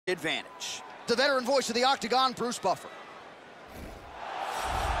advantage. The veteran voice of the Octagon, Bruce Buffer.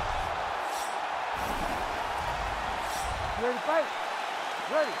 Ready to fight?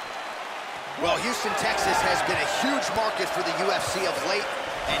 Ready. Well, Houston, Texas has been a huge market for the UFC of late,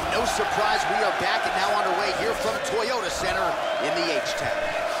 and no surprise we are back and now underway here from Toyota Center in the H-Town.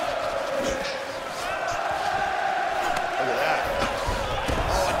 Look at that.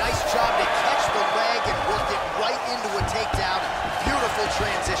 Oh, a nice job to catch the leg and work it right into a takedown. Beautiful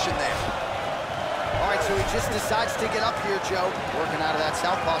transition there. All right, so he just decides to get up here, Joe, working out of that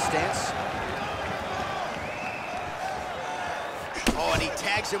southpaw stance. Oh, and he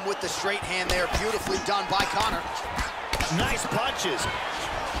tags him with the straight hand there. Beautifully done by Conor. Nice punches.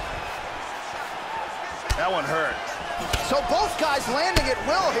 That one hurt. So both guys landing at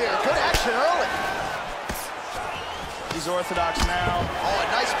will here. Good action early. He's orthodox now. Oh, a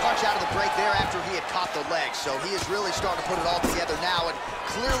nice punch out of the break there after he had caught the leg. So he is really starting to put it all together now and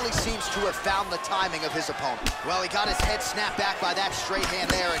clearly seems to have found the timing of his opponent. Well, he got his head snapped back by that straight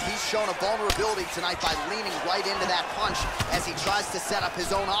hand there, and he's shown a vulnerability tonight by leaning right into that punch as he tries to set up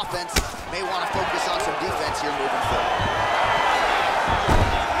his own offense. May want to focus on some defense here moving forward.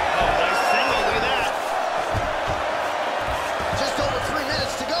 Oh, nice single. Look at that. Just over 3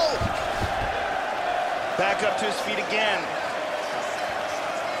 minutes to go. Back up to his feet again.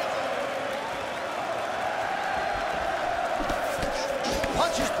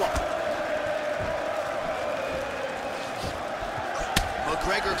 Punches blocked.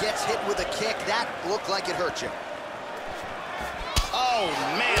 McGregor gets hit with a kick. That looked like it hurt you. Oh,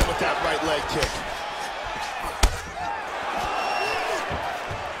 man, with that right leg kick.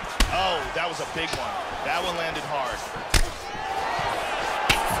 Oh, that was a big one. That one landed hard.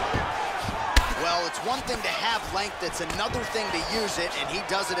 Well, it's one thing to have length, it's another thing to use it, and he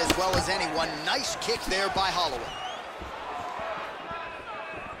does it as well as anyone. Nice kick there by Holloway.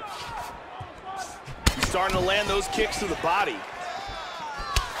 He's starting to land those kicks to the body.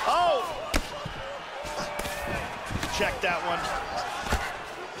 Oh! Check that one.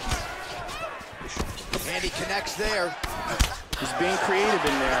 And he connects there. He's being creative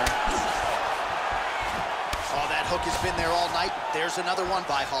in there. Oh, that hook has been there all night. There's another one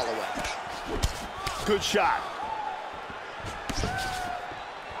by Holloway. Good shot.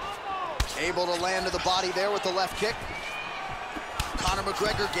 Able to land to the body there with the left kick. Conor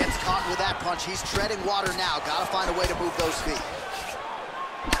McGregor gets caught with that punch. He's treading water now. Got to find a way to move those feet.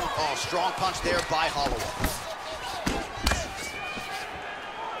 Oh, strong punch there by Holloway.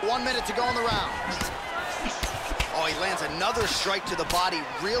 1 minute to go in the round. Oh, he lands another strike to the body,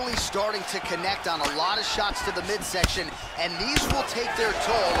 really starting to connect on a lot of shots to the midsection, and these will take their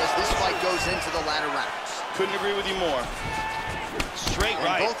toll as this fight goes into the latter rounds. Couldn't agree with you more. Straight and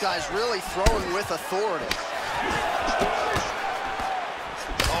right. Both guys really throwing with authority.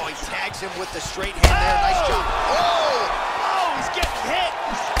 Oh, he tags him with the straight hand there. Nice job. Oh! Oh, he's getting hit.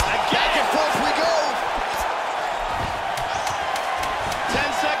 Back and forth we go. 10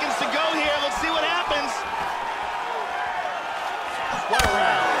 seconds to go here. Let's see what happens. What a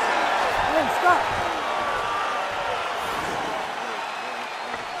round. Hey, stop.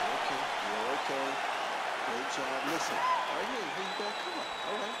 You're okay. Great job. Listen. All right, here you go. Come on.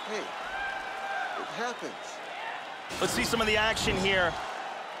 All right. Hey, it happens. Let's see some of the action here.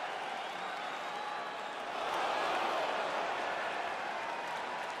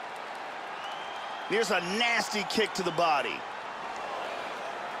 Here's a nasty kick to the body.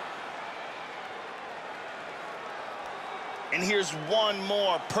 And here's one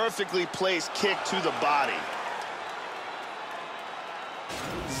more perfectly placed kick to the body.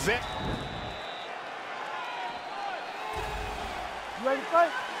 You ready to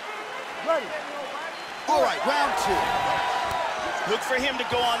fight? Ready. All right, round two. Look for him to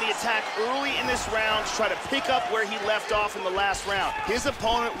go on the attack early in this round to try to pick up where he left off in the last round. His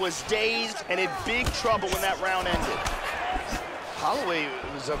opponent was dazed and in big trouble when that round ended. Holloway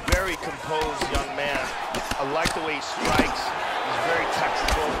was a very composed young man. I like the way he strikes. He's very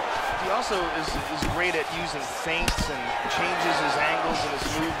technical. He also is great at using feints and changes his angles and his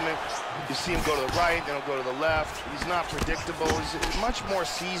movement. You see him go to the right, then he'll go to the left. He's not predictable. He's a much more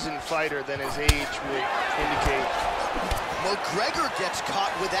seasoned fighter than his age would indicate. McGregor gets caught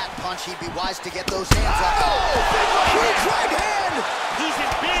with that punch. He'd be wise to get those hands up. Oh, big right hand! He's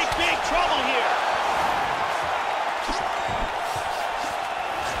in big, big trouble here.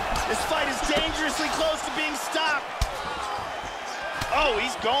 This fight is dangerously close to being stopped. Oh,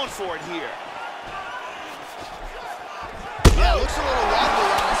 he's going for it here. Yeah, looks a little wobbly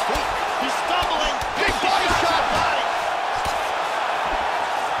on his feet. He's stumbling. Big body shot. Body.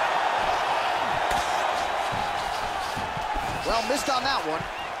 Well, missed on that one.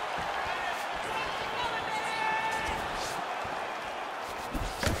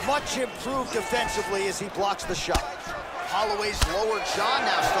 much improved defensively as he blocks the shot. Holloway's lower jaw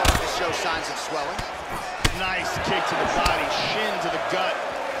now starting to show signs of swelling. Nice kick to the body, shin to the gut.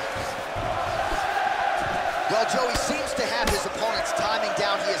 Well, Joe, he seems to have his opponent's timing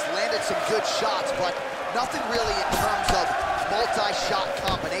down. He has landed some good shots, but nothing really in terms of multi-shot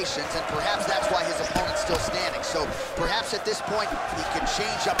combinations, and perhaps that's why his opponent's still standing. So perhaps at this point, he can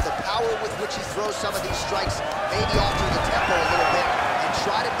change up the power with which he throws some of these strikes, maybe alter the tempo a little bit, and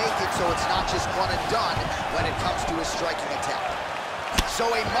try to make it so it's not just one and done when it comes to his striking attack.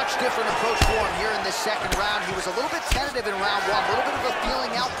 So a much different approach for him here in this second round. He was a little bit tentative in round one, a little bit of a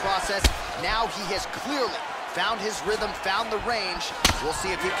feeling out process. Now he has clearly found his rhythm, found the range. We'll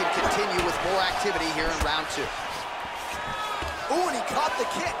see if he can continue with more activity here in round two. Ooh, and he caught the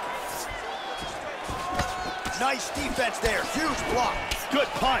kick. Nice defense there, huge block. Good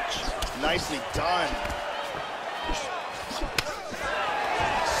punch. Nicely done.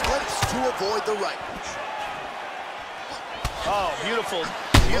 Slips to avoid the right. Oh, beautiful.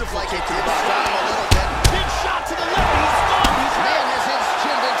 Looks like it did stop him a little bit. Big shot to the left. He's stunned. He's Man has his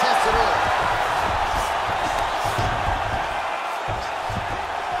chin been tested early.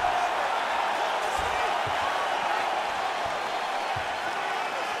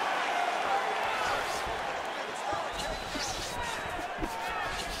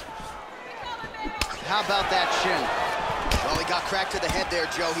 How about that shin? Well, he got cracked to the head there,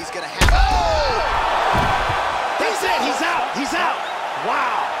 Joe. He's gonna have... Oh! He's in. He's out. He's out.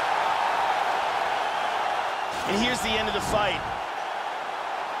 Wow. And here's the end of the fight.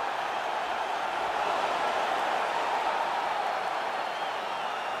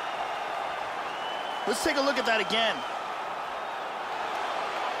 Let's take a look at that again.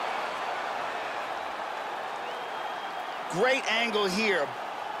 Great angle here.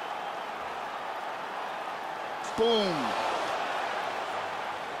 Boom.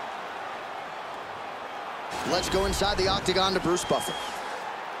 Let's go inside the octagon to Bruce Buffer.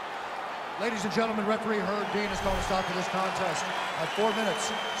 Ladies and gentlemen, referee Herb Dean is going to stop to this contest at 4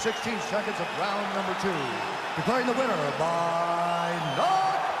 minutes, 16 seconds of round number 2. Declaring the winner by